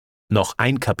Noch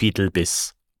ein Kapitel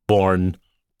bis Born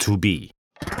to be.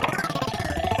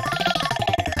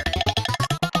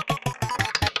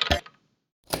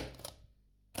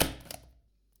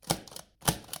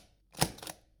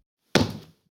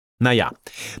 Naja,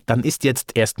 dann ist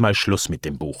jetzt erstmal Schluss mit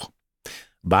dem Buch.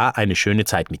 War eine schöne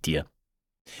Zeit mit dir.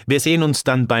 Wir sehen uns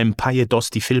dann beim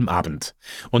Pajedosti-Filmabend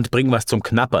und bring was zum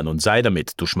Knappern und sei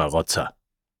damit, du Schmarotzer.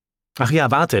 Ach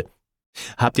ja, warte.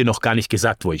 Habt ihr noch gar nicht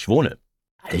gesagt, wo ich wohne?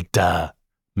 Alter,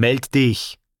 meld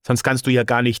dich, sonst kannst du ja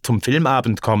gar nicht zum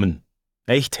Filmabend kommen.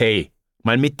 Echt, hey,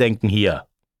 mal mitdenken hier.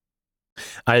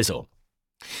 Also,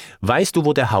 weißt du,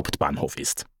 wo der Hauptbahnhof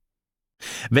ist?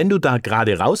 Wenn du da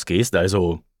gerade rausgehst,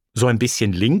 also so ein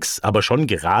bisschen links, aber schon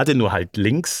gerade, nur halt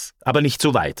links, aber nicht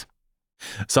so weit.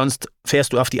 Sonst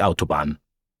fährst du auf die Autobahn.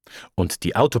 Und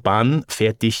die Autobahn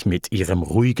fährt dich mit ihrem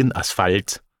ruhigen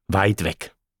Asphalt weit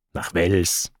weg. Nach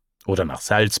Wels oder nach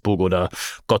Salzburg oder,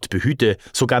 Gott behüte,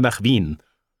 sogar nach Wien,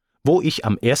 wo ich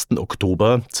am 1.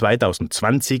 Oktober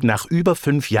 2020 nach über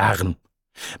 5 Jahren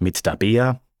mit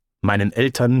Tabea, meinen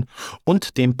Eltern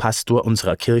und dem Pastor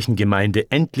unserer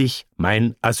Kirchengemeinde endlich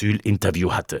mein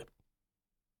Asylinterview hatte.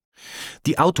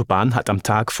 Die Autobahn hat am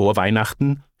Tag vor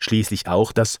Weihnachten schließlich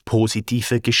auch das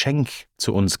positive Geschenk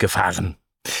zu uns gefahren.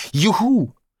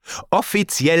 Juhu!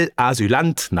 Offiziell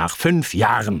Asylant nach 5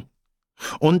 Jahren.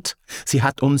 Und sie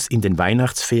hat uns in den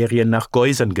Weihnachtsferien nach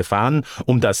Geusern gefahren,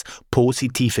 um das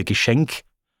positive Geschenk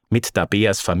mit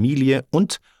Tabeas Familie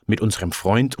und mit unserem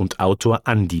Freund und Autor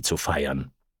Andi zu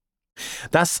feiern.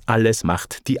 Das alles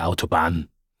macht die Autobahn.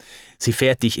 Sie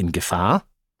fährt dich in Gefahr,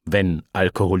 wenn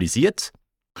alkoholisiert,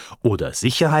 oder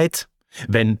Sicherheit,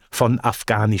 wenn von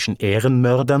afghanischen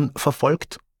Ehrenmördern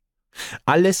verfolgt.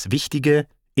 Alles Wichtige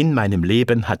in meinem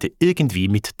Leben hatte irgendwie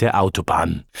mit der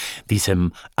Autobahn,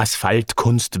 diesem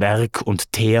Asphaltkunstwerk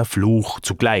und Teerfluch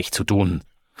zugleich zu tun.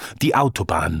 Die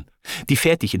Autobahn, die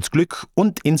fährt dich ins Glück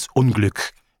und ins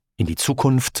Unglück, in die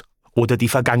Zukunft oder die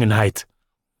Vergangenheit.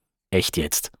 Echt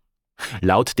jetzt?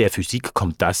 Laut der Physik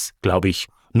kommt das, glaube ich,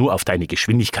 nur auf deine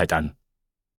Geschwindigkeit an.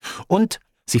 Und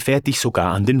sie fährt dich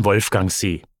sogar an den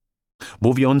Wolfgangsee,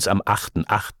 wo wir uns am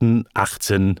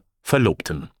 8.8.18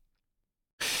 verlobten.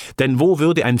 Denn wo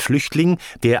würde ein Flüchtling,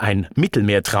 der ein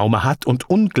Mittelmeertrauma hat und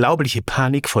unglaubliche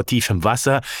Panik vor tiefem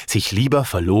Wasser, sich lieber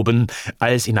verloben,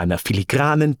 als in einer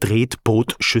filigranen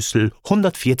Tretbootschüssel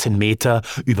 114 Meter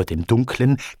über dem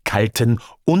dunklen, kalten,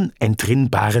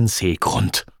 unentrinnbaren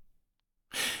Seegrund?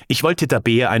 Ich wollte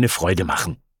Tabea eine Freude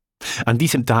machen. An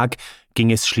diesem Tag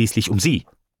ging es schließlich um sie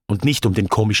und nicht um den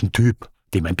komischen Typ,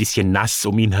 dem ein bisschen nass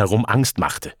um ihn herum Angst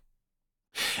machte.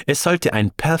 Es sollte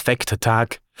ein perfekter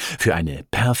Tag für eine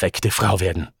perfekte Frau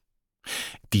werden.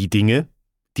 Die Dinge,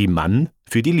 die Mann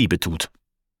für die Liebe tut.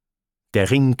 Der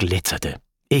Ring glitzerte.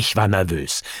 Ich war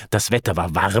nervös. Das Wetter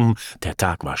war warm, der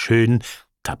Tag war schön,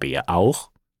 Tabea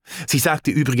auch. Sie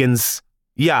sagte übrigens,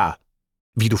 ja,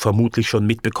 wie du vermutlich schon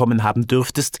mitbekommen haben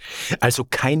dürftest, also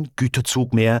kein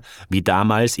Güterzug mehr wie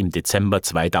damals im Dezember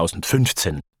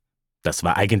 2015. Das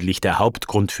war eigentlich der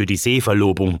Hauptgrund für die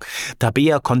Seeverlobung.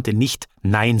 Tabea konnte nicht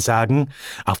Nein sagen.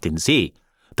 Auf den See,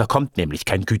 da kommt nämlich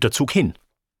kein Güterzug hin.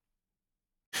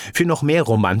 Für noch mehr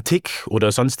Romantik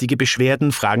oder sonstige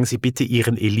Beschwerden fragen Sie bitte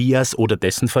Ihren Elias oder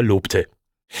dessen Verlobte.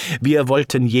 Wir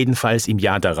wollten jedenfalls im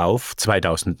Jahr darauf,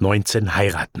 2019,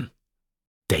 heiraten.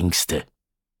 Denkste.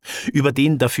 Über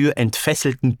den dafür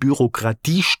entfesselten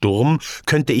Bürokratiesturm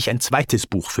könnte ich ein zweites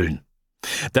Buch füllen.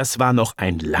 Das war noch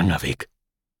ein langer Weg.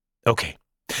 Okay,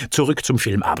 zurück zum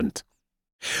Filmabend.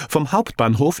 Vom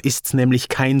Hauptbahnhof ist's nämlich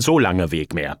kein so langer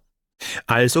Weg mehr.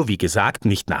 Also, wie gesagt,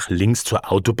 nicht nach links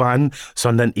zur Autobahn,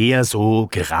 sondern eher so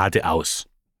geradeaus.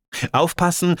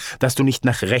 Aufpassen, dass du nicht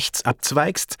nach rechts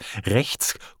abzweigst.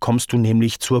 Rechts kommst du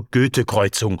nämlich zur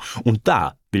Goethe-Kreuzung und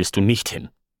da willst du nicht hin.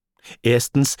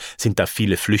 Erstens sind da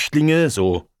viele Flüchtlinge,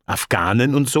 so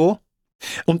Afghanen und so.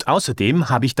 Und außerdem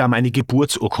habe ich da meine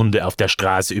Geburtsurkunde auf der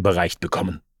Straße überreicht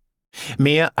bekommen.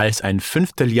 Mehr als ein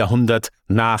 5. Jahrhundert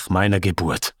nach meiner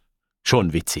Geburt.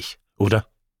 Schon witzig, oder?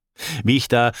 Wie ich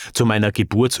da zu meiner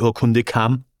Geburtsurkunde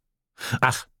kam?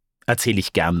 Ach, erzähl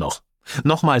ich gern noch.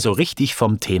 Nochmal so richtig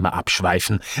vom Thema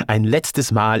abschweifen. Ein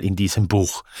letztes Mal in diesem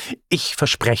Buch. Ich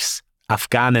versprech's,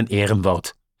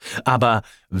 Afghanen-Ehrenwort. Aber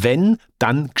wenn,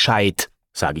 dann gescheit,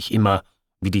 sage ich immer,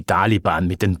 wie die Taliban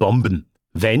mit den Bomben.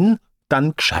 Wenn,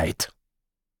 dann gescheit.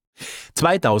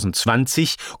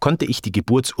 2020 konnte ich die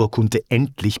Geburtsurkunde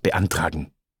endlich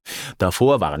beantragen.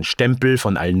 Davor waren Stempel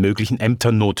von allen möglichen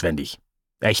Ämtern notwendig.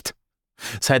 Echt.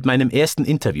 Seit meinem ersten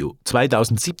Interview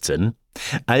 2017,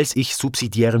 als ich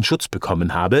subsidiären Schutz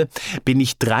bekommen habe, bin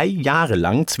ich 3 Jahre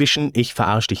lang zwischen, ich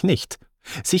verarsch dich nicht,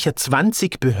 sicher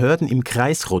 20 Behörden im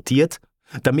Kreis rotiert,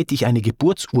 Damit ich eine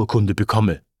Geburtsurkunde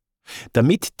bekomme.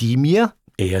 Damit die mir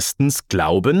erstens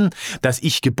glauben, dass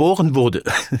ich geboren wurde.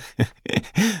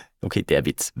 Okay, der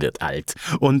Witz wird alt.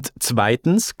 Und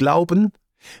zweitens glauben,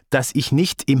 dass ich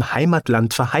nicht im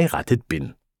Heimatland verheiratet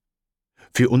bin.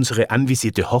 Für unsere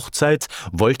anvisierte Hochzeit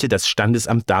wollte das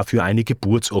Standesamt dafür eine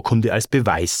Geburtsurkunde als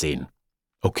Beweis sehen.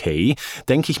 Okay,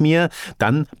 denke ich mir,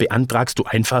 dann beantragst du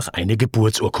einfach eine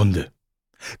Geburtsurkunde.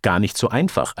 Gar nicht so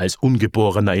einfach als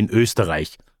Ungeborener in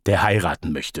Österreich, der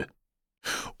heiraten möchte.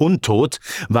 Untot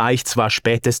war ich zwar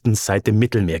spätestens seit dem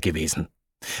Mittelmeer gewesen,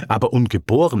 aber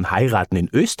ungeboren heiraten in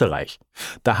Österreich,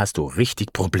 da hast du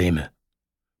richtig Probleme.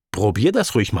 Probier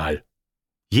das ruhig mal.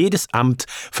 Jedes Amt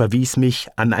verwies mich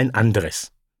an ein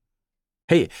anderes.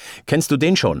 Hey, kennst du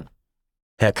den schon?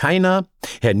 Herr Keiner,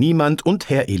 Herr Niemand und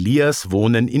Herr Elias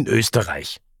wohnen in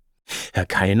Österreich. Herr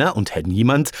Keiner und Herr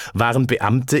Niemand waren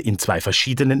Beamte in 2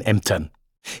 verschiedenen Ämtern.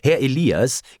 Herr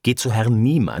Elias geht zu Herrn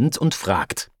Niemand und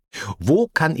fragt: Wo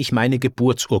kann ich meine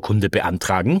Geburtsurkunde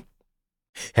beantragen?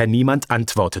 Herr Niemand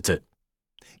antwortete: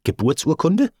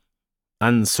 Geburtsurkunde?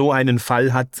 An so einen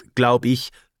Fall hat, glaube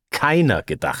ich, keiner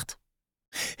gedacht.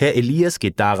 Herr Elias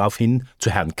geht daraufhin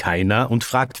zu Herrn Keiner und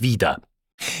fragt wieder: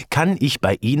 Kann ich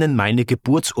bei Ihnen meine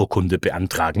Geburtsurkunde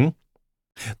beantragen?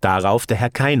 Darauf der Herr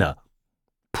Keiner: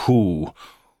 Puh,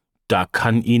 da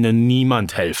kann Ihnen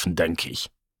niemand helfen, denke ich.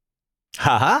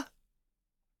 Haha?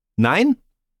 Nein?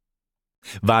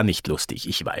 War nicht lustig,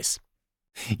 ich weiß.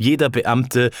 Jeder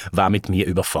Beamte war mit mir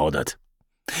überfordert.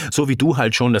 So wie du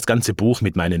halt schon das ganze Buch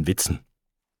mit meinen Witzen.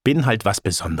 Bin halt was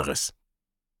Besonderes.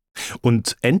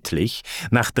 Und endlich,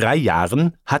 nach 3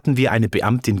 Jahren, hatten wir eine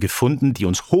Beamtin gefunden, die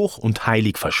uns hoch und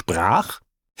heilig versprach,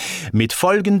 mit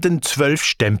folgenden 12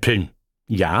 Stempeln,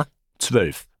 ja,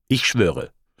 12, ich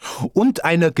schwöre, und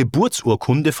einer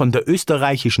Geburtsurkunde von der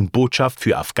österreichischen Botschaft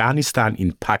für Afghanistan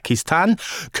in Pakistan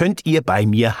könnt ihr bei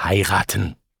mir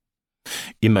heiraten.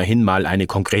 Immerhin mal eine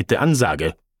konkrete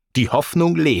Ansage. Die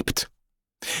Hoffnung lebt.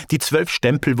 Die 12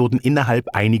 Stempel wurden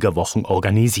innerhalb einiger Wochen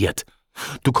organisiert.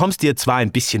 Du kommst dir zwar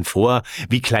ein bisschen vor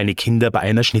wie kleine Kinder bei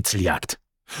einer Schnitzeljagd,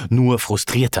 nur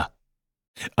frustrierter.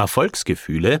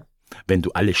 Erfolgsgefühle, wenn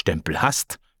du alle Stempel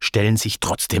hast, stellen sich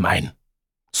trotzdem ein.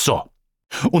 So,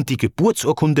 und die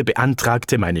Geburtsurkunde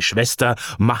beantragte meine Schwester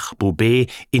Mahbube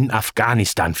in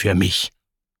Afghanistan für mich.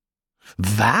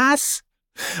 Was?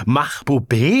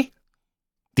 Mahbube?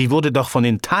 Die wurde doch von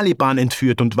den Taliban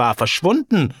entführt und war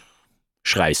verschwunden,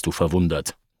 schreist du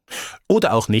verwundert.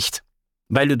 Oder auch nicht,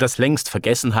 weil du das längst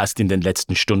vergessen hast in den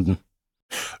letzten Stunden.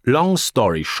 Long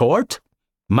story short,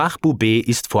 Mahbube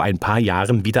ist vor ein paar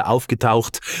Jahren wieder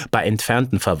aufgetaucht bei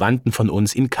entfernten Verwandten von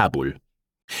uns in Kabul.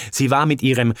 Sie war mit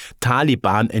ihrem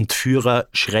Taliban-Entführer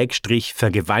 /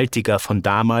 Vergewaltiger von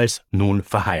damals nun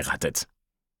verheiratet.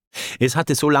 Es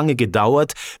hatte so lange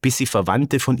gedauert, bis sie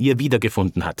Verwandte von ihr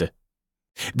wiedergefunden hatte.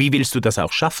 Wie willst du das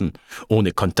auch schaffen,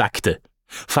 ohne Kontakte?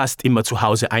 Fast immer zu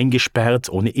Hause eingesperrt,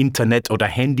 ohne Internet oder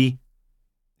Handy?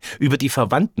 Über die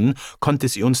Verwandten konnte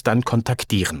sie uns dann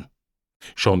kontaktieren.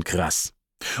 Schon krass.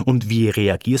 Und wie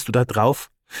reagierst du da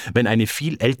drauf, wenn eine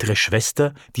viel ältere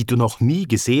Schwester, die du noch nie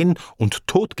gesehen und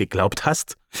tot geglaubt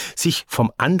hast, sich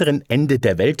vom anderen Ende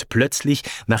der Welt plötzlich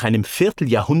nach einem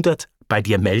Vierteljahrhundert bei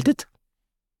dir meldet?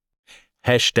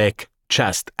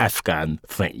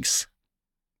 #JustAfghanThings.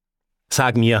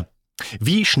 Sag mir,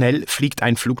 wie schnell fliegt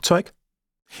ein Flugzeug?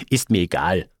 Ist mir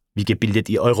egal, wie gebildet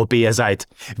ihr Europäer seid.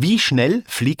 Wie schnell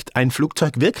fliegt ein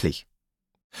Flugzeug wirklich?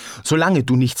 Solange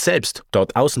du nicht selbst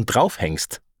dort außen drauf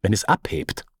hängst, wenn es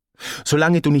abhebt.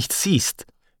 Solange du nicht siehst,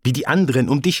 wie die anderen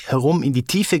um dich herum in die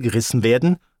Tiefe gerissen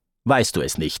werden, weißt du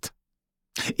es nicht.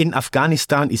 In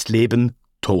Afghanistan ist Leben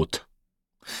tot.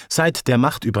 Seit der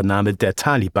Machtübernahme der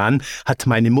Taliban hat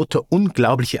meine Mutter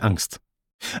unglaubliche Angst.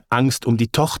 Angst um die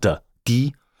Tochter,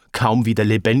 die, kaum wieder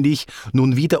lebendig,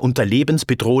 nun wieder unter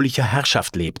lebensbedrohlicher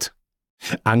Herrschaft lebt.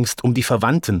 Angst um die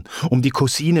Verwandten, um die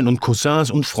Cousinen und Cousins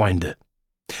und Freunde.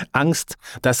 Angst,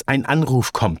 dass ein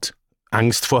Anruf kommt.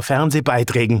 Angst vor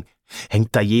Fernsehbeiträgen.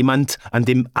 Hängt da jemand an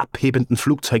dem abhebenden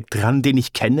Flugzeug dran, den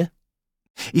ich kenne?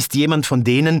 Ist jemand von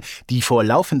denen, die vor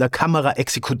laufender Kamera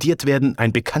exekutiert werden,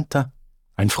 ein Bekannter,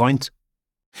 ein Freund?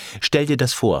 Stell dir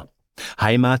das vor.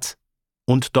 Heimat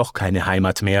und doch keine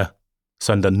Heimat mehr,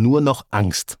 sondern nur noch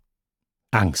Angst.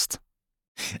 Angst.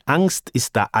 Angst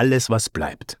ist da alles, was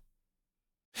bleibt.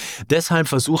 Deshalb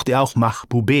versuchte auch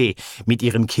Mahbube mit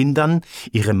ihren Kindern,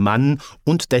 ihrem Mann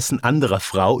und dessen anderer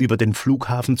Frau über den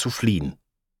Flughafen zu fliehen.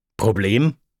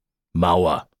 Problem?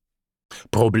 Mauer.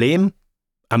 Problem?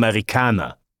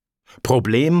 Amerikaner.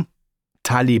 Problem?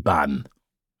 Taliban.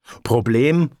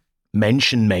 Problem?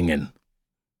 Menschenmengen.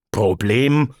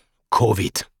 Problem?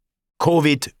 Covid.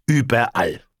 Covid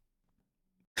überall.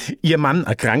 Ihr Mann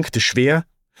erkrankte schwer,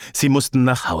 sie mussten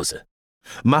nach Hause.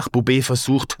 Mahbubeh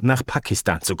versucht, nach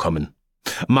Pakistan zu kommen.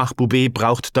 Mahbubeh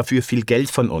braucht dafür viel Geld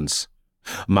von uns.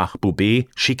 Mahbubeh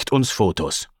schickt uns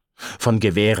Fotos. Von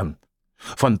Gewehren,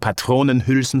 von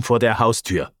Patronenhülsen vor der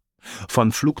Haustür,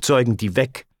 von Flugzeugen, die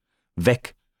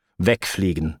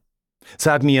wegfliegen.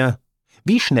 Sag mir,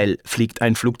 wie schnell fliegt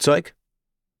ein Flugzeug?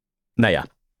 Naja,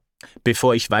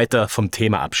 bevor ich weiter vom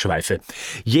Thema abschweife.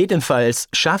 Jedenfalls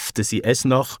schaffte sie es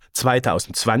noch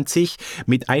 2020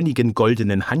 mit einigen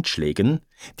goldenen Handschlägen,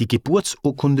 die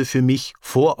Geburtsurkunde für mich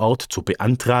vor Ort zu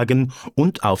beantragen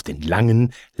und auf den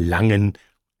langen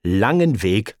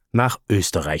Weg nach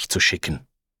Österreich zu schicken.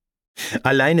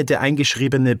 Alleine der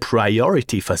eingeschriebene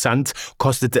Priority-Versand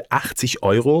kostete 80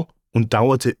 € und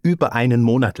dauerte über einen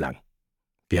Monat lang.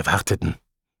 Wir warteten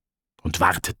und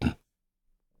warteten.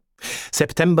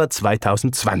 September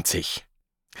 2020.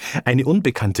 Eine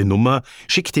unbekannte Nummer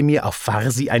schickte mir auf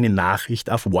Farsi eine Nachricht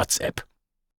auf WhatsApp.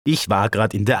 Ich war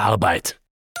gerade in der Arbeit.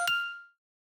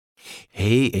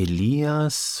 Hey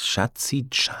Elias,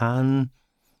 Schatzi-chan,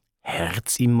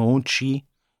 Herz-Emoji,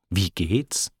 wie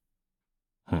geht's?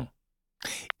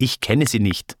 Ich kenne Sie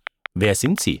nicht. Wer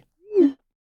sind Sie?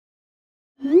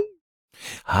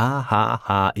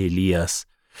 Ha, Elias.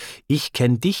 Ich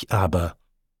kenn dich aber.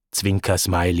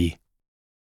 Zwinker-Smiley.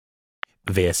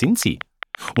 Wer sind Sie?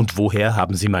 Und woher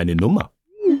haben Sie meine Nummer?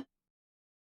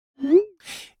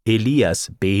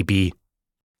 Elias, Baby.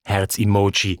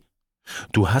 Herz-Emoji.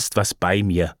 Du hast was bei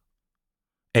mir.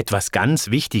 Etwas ganz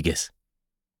Wichtiges.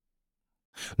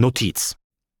 Notiz.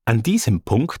 An diesem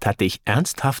Punkt hatte ich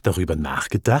ernsthaft darüber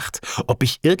nachgedacht, ob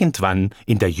ich irgendwann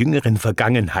in der jüngeren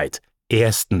Vergangenheit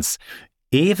erstens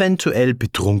eventuell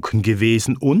betrunken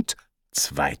gewesen und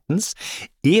zweitens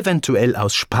eventuell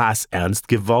aus Spaß ernst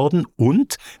geworden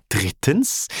und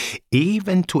drittens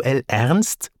eventuell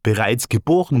ernst bereits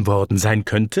geboren worden sein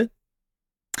könnte?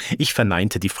 Ich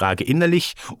verneinte die Frage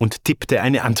innerlich und tippte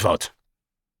eine Antwort.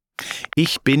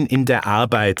 Ich bin in der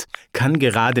Arbeit, kann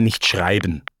gerade nicht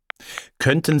schreiben.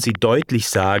 Könnten Sie deutlich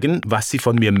sagen, was Sie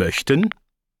von mir möchten?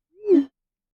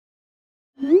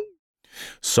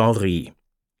 Sorry,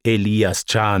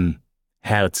 Elias-chan,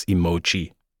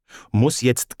 Herz-Emoji. Muss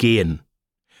jetzt gehen.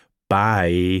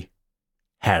 Bye,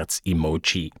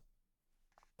 Herz-Emoji.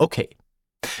 Okay.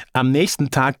 Am nächsten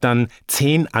Tag dann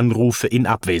 10 Anrufe in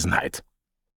Abwesenheit.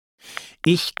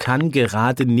 Ich kann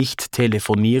gerade nicht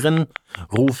telefonieren,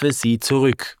 rufe Sie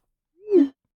zurück.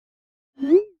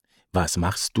 Was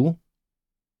machst du?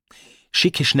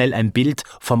 Schicke schnell ein Bild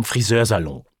vom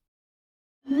Friseursalon.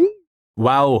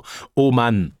 Wow, oh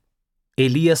Mann.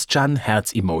 Elias-chan,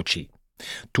 Herz-Emoji.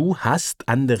 Du hast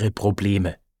andere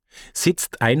Probleme.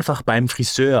 Sitzt einfach beim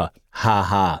Friseur.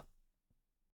 Haha.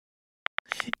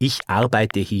 Ich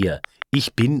arbeite hier.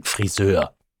 Ich bin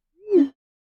Friseur.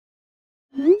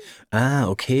 Ah,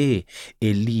 okay.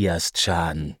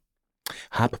 Elias-chan.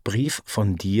 Hab Brief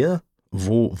von dir?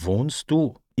 Wo wohnst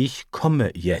du? Ich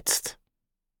komme jetzt.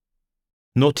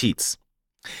 Notiz.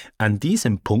 An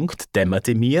diesem Punkt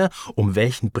dämmerte mir, um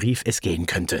welchen Brief es gehen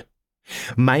könnte.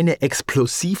 Meine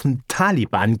explosiven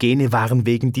Taliban-Gene waren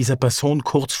wegen dieser Person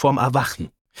kurz vorm Erwachen.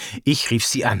 Ich rief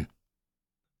sie an.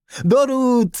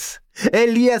 Dorut!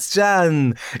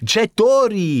 Elias-chan!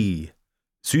 Chetori!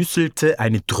 Süßelte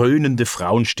eine dröhnende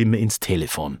Frauenstimme ins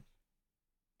Telefon.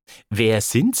 Wer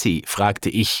sind Sie? Fragte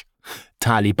ich,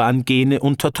 Taliban-Gene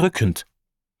unterdrückend.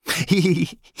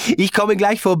 Ich komme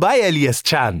gleich vorbei,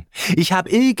 Elias-chan. Ich habe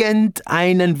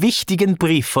irgendeinen wichtigen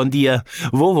Brief von dir.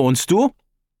 Wo wohnst du?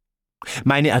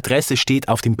 Meine Adresse steht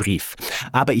auf dem Brief,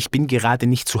 aber ich bin gerade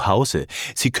nicht zu Hause.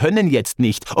 Sie können jetzt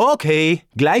nicht. Okay,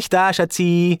 gleich da,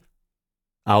 Schatzi.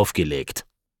 Aufgelegt.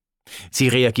 Sie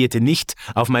reagierte nicht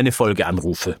auf meine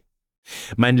Folgeanrufe.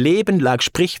 Mein Leben lag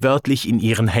sprichwörtlich in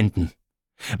ihren Händen.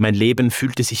 Mein Leben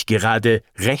fühlte sich gerade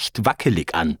recht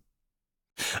wackelig an.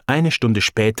 Eine Stunde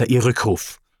später ihr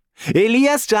Rückruf.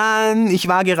 Elias-chan, ich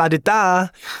war gerade da.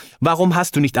 Warum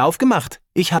hast du nicht aufgemacht?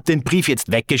 Ich habe den Brief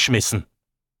jetzt weggeschmissen.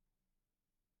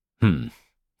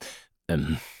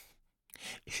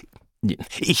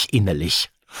 Ich innerlich.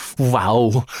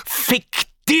 Wow, fick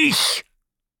dich!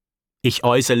 Ich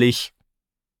äußerlich.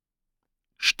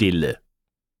 Stille.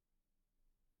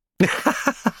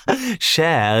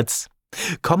 Scherz.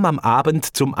 Komm am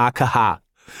Abend zum AKH.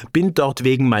 Bin dort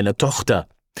wegen meiner Tochter.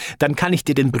 Dann kann ich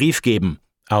dir den Brief geben.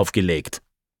 Aufgelegt.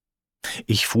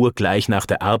 Ich fuhr gleich nach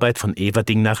der Arbeit von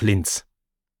Everding nach Linz.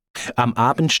 Am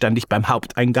Abend stand ich beim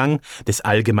Haupteingang des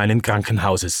allgemeinen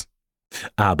Krankenhauses.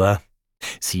 Aber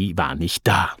sie war nicht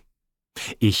da.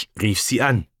 Ich rief sie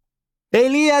an.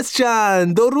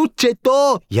 Eliascan,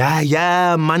 Dorucceto!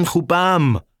 Ja,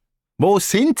 Manchubam! Wo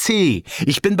sind Sie?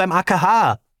 Ich bin beim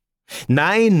AKH.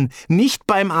 Nein, nicht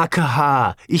beim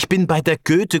AKH. Ich bin bei der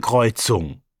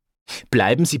Goethe-Kreuzung.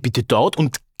 Bleiben Sie bitte dort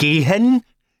und gehen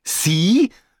Sie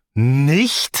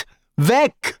nicht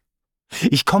weg.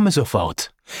 Ich komme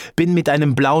sofort. Bin mit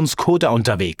einem blauen Skoda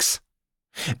unterwegs.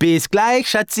 Bis gleich,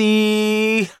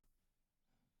 Schatzi!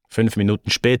 5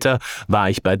 Minuten später war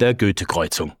ich bei der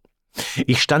Goethe-Kreuzung.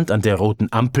 Ich stand an der roten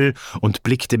Ampel und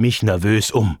blickte mich nervös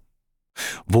um.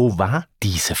 Wo war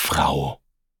diese Frau?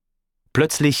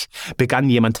 Plötzlich begann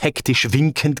jemand hektisch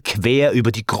winkend quer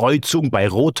über die Kreuzung bei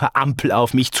roter Ampel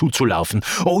auf mich zuzulaufen.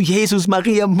 Oh Jesus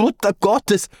Maria, Mutter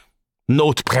Gottes!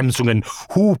 Notbremsungen,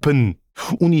 Hupen,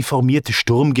 uniformierte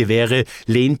Sturmgewehre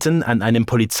lehnten an einem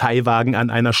Polizeiwagen an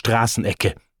einer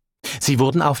Straßenecke. Sie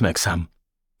wurden aufmerksam.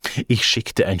 Ich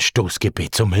schickte ein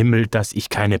Stoßgebet zum Himmel, dass ich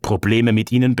keine Probleme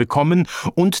mit ihnen bekommen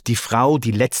und die Frau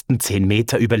die letzten 10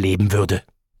 Meter überleben würde.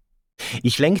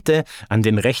 Ich lenkte an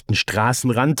den rechten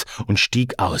Straßenrand und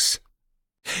stieg aus.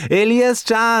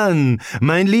 Eliascan,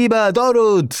 mein lieber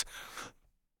Dorut!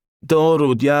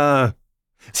 Dorut, ja.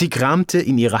 Sie kramte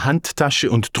in ihrer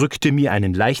Handtasche und drückte mir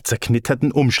einen leicht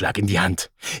zerknitterten Umschlag in die Hand.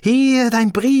 Hier,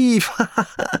 dein Brief.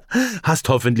 Hast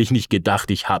hoffentlich nicht gedacht,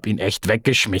 ich hab ihn echt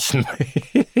weggeschmissen.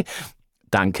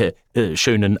 Danke,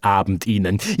 schönen Abend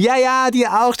Ihnen. Ja,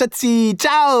 dir auch, Schatzi.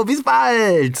 Ciao, bis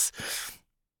bald.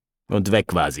 Und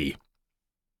weg war sie.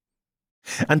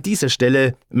 An dieser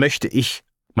Stelle möchte ich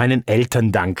meinen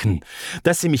Eltern danken,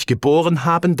 dass sie mich geboren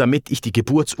haben, damit ich die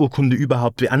Geburtsurkunde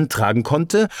überhaupt beantragen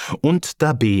konnte, und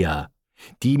Tabea,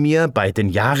 die mir bei den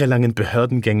jahrelangen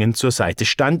Behördengängen zur Seite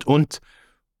stand und,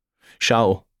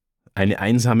 schau, eine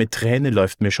einsame Träne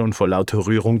läuft mir schon vor lauter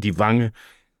Rührung die Wange,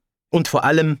 und vor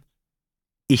allem,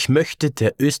 ich möchte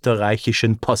der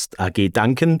österreichischen Post AG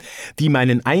danken, die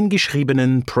meinen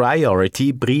eingeschriebenen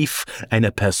Priority-Brief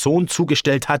einer Person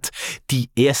zugestellt hat, die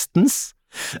erstens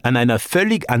an einer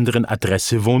völlig anderen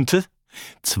Adresse wohnte,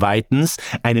 zweitens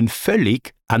einen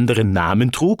völlig anderen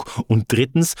Namen trug und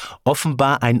drittens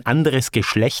offenbar ein anderes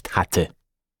Geschlecht hatte.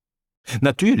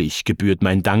 Natürlich gebührt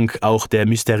mein Dank auch der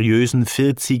mysteriösen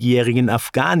 40-jährigen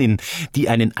Afghanin, die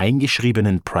einen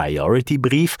eingeschriebenen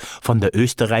Priority-Brief von der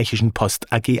österreichischen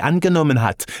Post AG angenommen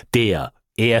hat, der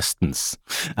erstens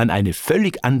an eine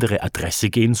völlig andere Adresse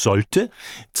gehen sollte,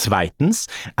 zweitens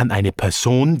an eine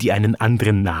Person, die einen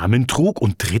anderen Namen trug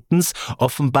und drittens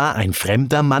offenbar ein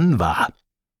fremder Mann war.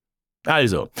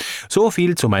 Also, so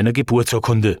viel zu meiner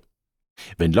Geburtsurkunde.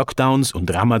 Wenn Lockdowns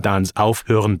und Ramadans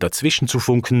aufhören, dazwischen zu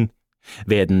funken,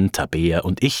 werden Tabea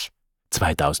und ich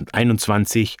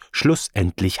 2021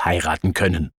 schlussendlich heiraten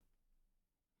können.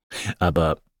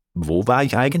 Aber wo war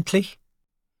ich eigentlich?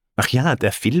 Ach ja,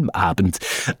 der Filmabend.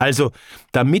 Also,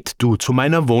 damit du zu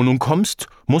meiner Wohnung kommst,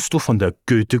 musst du von der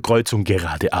Goethe-Kreuzung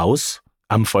geradeaus,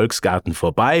 am Volksgarten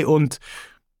vorbei und...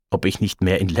 Ob ich nicht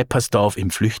mehr in Leppersdorf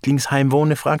im Flüchtlingsheim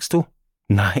wohne, fragst du?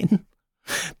 Nein,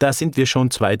 da sind wir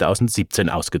schon 2017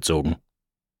 ausgezogen.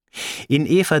 In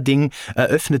Everding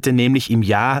eröffnete nämlich im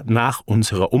Jahr nach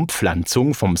unserer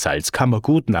Umpflanzung vom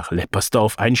Salzkammergut nach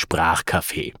Leppersdorf ein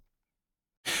Sprachcafé.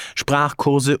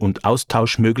 Sprachkurse und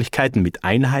Austauschmöglichkeiten mit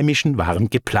Einheimischen waren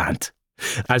geplant.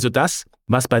 Also das,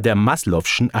 was bei der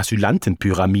Maslow'schen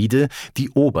Asylantenpyramide die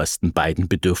obersten beiden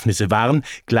Bedürfnisse waren,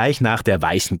 gleich nach der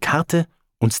weißen Karte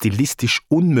und stilistisch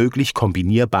unmöglich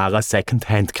kombinierbarer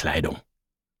Second-Hand-Kleidung.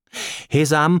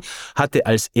 Hesam hatte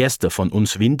als erster von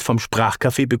uns Wind vom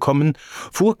Sprachcafé bekommen,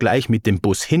 fuhr gleich mit dem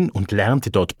Bus hin und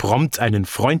lernte dort prompt einen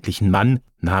freundlichen Mann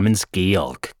namens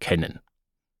Georg kennen.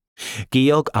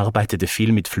 Georg arbeitete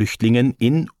viel mit Flüchtlingen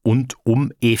in und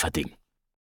um Everding.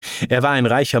 Er war ein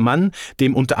reicher Mann,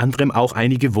 dem unter anderem auch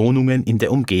einige Wohnungen in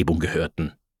der Umgebung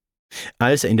gehörten.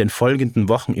 Als er in den folgenden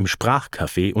Wochen im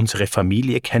Sprachcafé unsere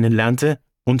Familie kennenlernte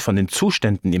und von den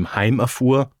Zuständen im Heim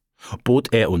erfuhr,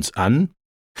 bot er uns an: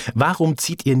 Warum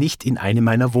zieht ihr nicht in eine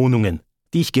meiner Wohnungen,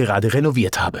 die ich gerade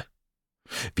renoviert habe?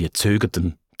 Wir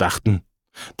zögerten, dachten,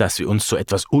 dass wir uns so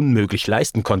etwas unmöglich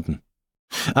leisten konnten.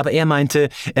 Aber er meinte,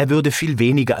 er würde viel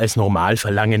weniger als normal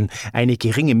verlangen, eine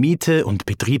geringe Miete und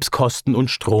Betriebskosten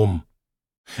und Strom.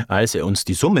 Als er uns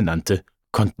die Summe nannte,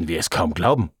 konnten wir es kaum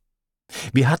glauben.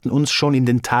 Wir hatten uns schon in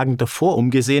den Tagen davor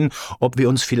umgesehen, ob wir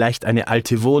uns vielleicht eine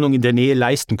alte Wohnung in der Nähe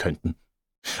leisten könnten.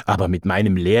 Aber mit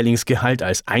meinem Lehrlingsgehalt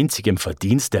als einzigem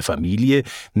Verdienst der Familie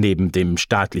neben dem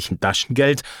staatlichen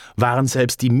Taschengeld waren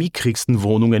selbst die mickrigsten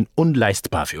Wohnungen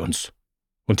unleistbar für uns.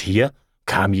 Und hier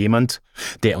kam jemand,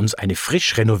 der uns eine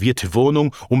frisch renovierte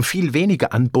Wohnung um viel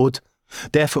weniger anbot,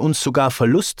 der für uns sogar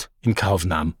Verlust in Kauf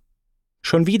nahm.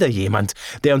 Schon wieder jemand,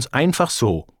 der uns einfach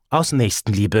so, aus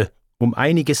Nächstenliebe, um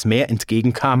einiges mehr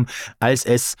entgegenkam, als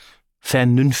es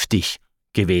vernünftig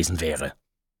gewesen wäre.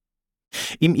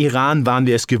 Im Iran waren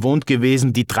wir es gewohnt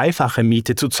gewesen, die dreifache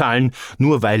Miete zu zahlen,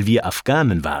 nur weil wir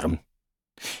Afghanen waren.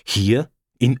 Hier,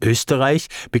 in Österreich,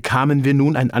 bekamen wir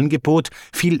nun ein Angebot,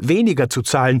 viel weniger zu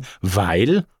zahlen,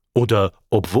 weil oder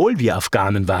obwohl wir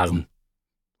Afghanen waren.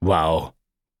 Wow!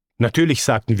 Natürlich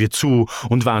sagten wir zu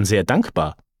und waren sehr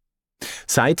dankbar.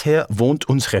 Seither wohnt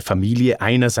unsere Familie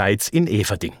einerseits in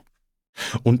Everding.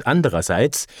 Und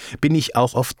andererseits bin ich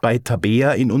auch oft bei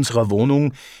Tabea in unserer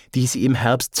Wohnung, die sie im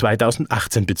Herbst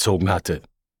 2018 bezogen hatte.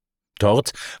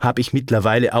 Dort habe ich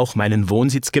mittlerweile auch meinen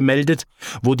Wohnsitz gemeldet,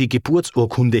 wo die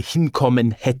Geburtsurkunde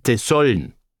hinkommen hätte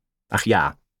sollen. Ach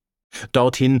ja,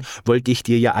 dorthin wollte ich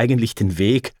dir ja eigentlich den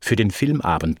Weg für den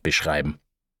Filmabend beschreiben.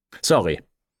 Sorry,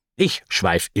 ich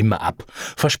schweif immer ab.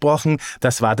 Versprochen,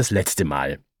 das war das letzte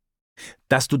Mal.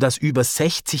 Dass du das über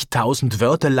 60.000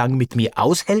 Wörter lang mit mir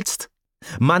aushältst?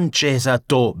 Manchesa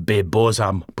to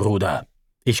bebosam, Bruder.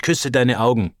 Ich küsse deine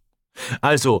Augen.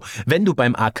 Also, wenn du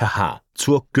beim AKH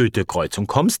zur Goethe-Kreuzung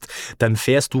kommst, dann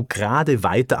fährst du gerade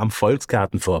weiter am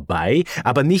Volksgarten vorbei,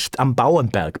 aber nicht am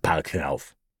Bauernbergpark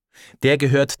rauf. Der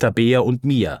gehört Tabea und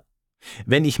mir.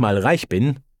 Wenn ich mal reich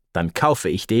bin, dann kaufe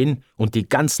ich den und die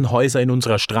ganzen Häuser in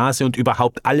unserer Straße und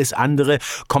überhaupt alles andere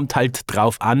kommt halt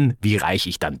drauf an, wie reich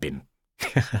ich dann bin.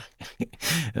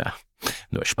 Ja,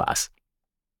 nur Spaß.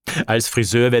 Als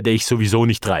Friseur werde ich sowieso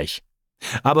nicht reich.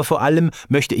 Aber vor allem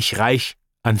möchte ich reich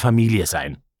an Familie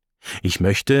sein. Ich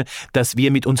möchte, dass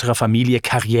wir mit unserer Familie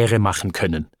Karriere machen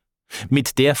können.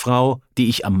 Mit der Frau, die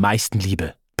ich am meisten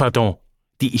liebe. Pardon,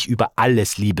 die ich über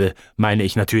alles liebe, meine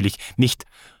ich natürlich nicht,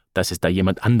 dass es da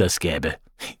jemand anders gäbe.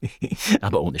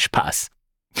 Aber ohne Spaß.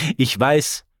 Ich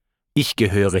weiß, ich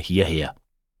gehöre hierher.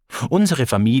 Unsere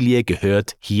Familie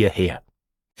gehört hierher.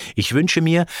 Ich wünsche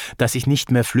mir, dass ich nicht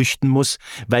mehr flüchten muss,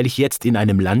 weil ich jetzt in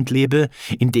einem Land lebe,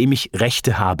 in dem ich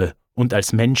Rechte habe und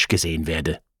als Mensch gesehen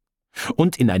werde.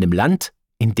 Und in einem Land,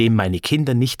 in dem meine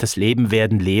Kinder nicht das Leben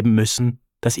werden leben müssen,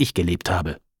 das ich gelebt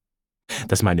habe.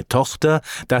 Dass meine Tochter,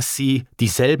 dass sie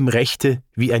dieselben Rechte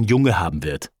wie ein Junge haben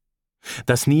wird.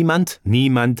 Dass niemand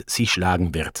sie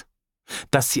schlagen wird.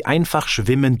 Dass sie einfach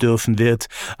schwimmen dürfen wird,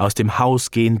 aus dem Haus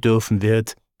gehen dürfen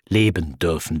wird, leben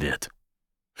dürfen wird.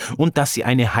 Und dass sie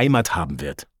eine Heimat haben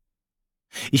wird.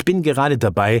 Ich bin gerade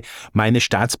dabei, meine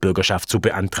Staatsbürgerschaft zu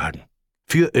beantragen.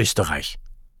 Für Österreich.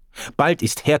 Bald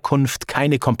ist Herkunft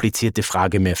keine komplizierte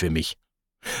Frage mehr für mich.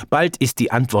 Bald ist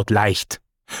die Antwort leicht.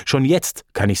 Schon jetzt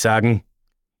kann ich sagen,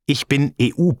 ich bin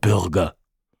EU-Bürger.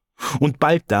 Und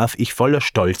bald darf ich voller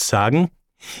Stolz sagen,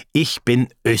 ich bin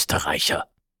Österreicher.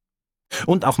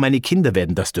 Und auch meine Kinder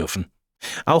werden das dürfen.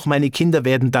 Auch meine Kinder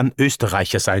werden dann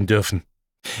Österreicher sein dürfen.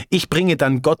 Ich bringe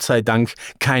dann Gott sei Dank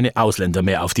keine Ausländer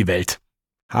mehr auf die Welt.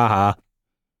 Haha.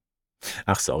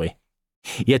 Ach sorry.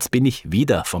 Jetzt bin ich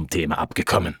wieder vom Thema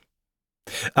abgekommen.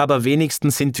 Aber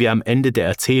wenigstens sind wir am Ende der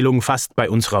Erzählung fast bei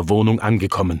unserer Wohnung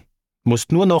angekommen.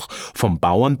 Musst nur noch vom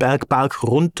Bauernbergpark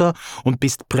runter und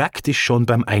bist praktisch schon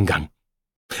beim Eingang.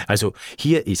 Also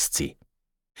hier ist sie.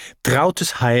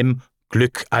 Trautes Heim,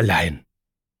 Glück allein.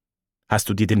 Hast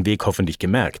du dir den Weg hoffentlich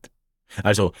gemerkt?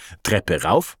 Also Treppe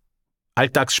rauf,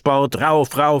 Alltagssport,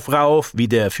 rauf, rauf, rauf, wie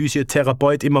der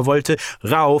Physiotherapeut immer wollte,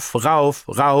 rauf, rauf,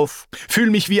 rauf. Fühl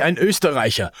mich wie ein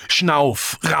Österreicher.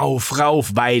 Schnauf, rauf,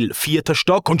 rauf, weil 4.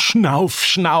 Stock und schnauf,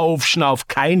 schnauf, schnauf.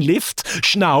 Kein Lift,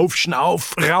 schnauf,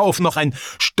 schnauf, rauf, noch ein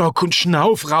Stock und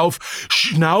schnauf, rauf,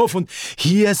 schnauf und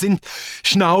hier sind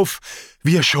schnauf,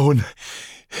 wir schon.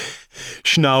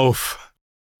 Schnauf.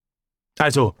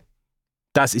 Also,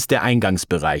 das ist der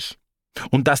Eingangsbereich.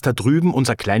 Und das da drüben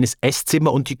unser kleines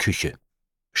Esszimmer und die Küche.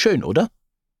 Schön, oder?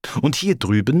 Und hier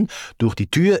drüben, durch die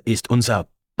Tür, ist unser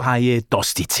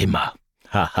Paje-Dosti-Zimmer.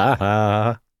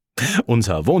 Hahaha.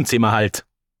 Unser Wohnzimmer halt.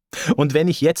 Und wenn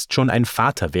ich jetzt schon ein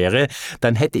Vater wäre,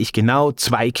 dann hätte ich genau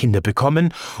 2 Kinder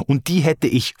bekommen und die hätte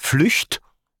ich Flücht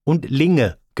und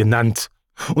Linge genannt.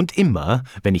 Und immer,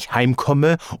 wenn ich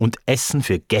heimkomme und Essen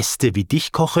für Gäste wie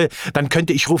dich koche, dann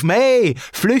könnte ich rufen, hey,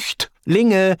 Flücht,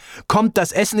 Linge, kommt,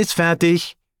 das Essen ist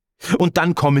fertig. Und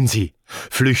dann kommen sie,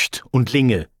 Flücht und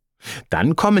Linge.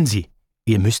 Dann kommen sie.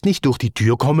 Ihr müsst nicht durch die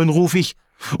Tür kommen, ruf ich.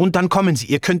 Und dann kommen sie,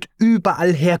 ihr könnt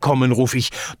überall herkommen, ruf ich.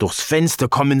 Durchs Fenster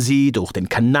kommen sie, durch den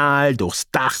Kanal, durchs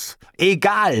Dach.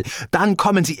 Egal, dann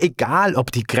kommen sie, egal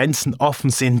ob die Grenzen offen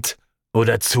sind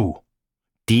oder zu.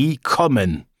 Die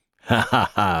kommen.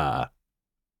 Hahaha.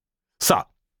 So.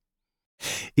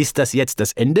 Ist das jetzt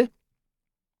das Ende?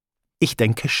 Ich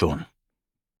denke schon.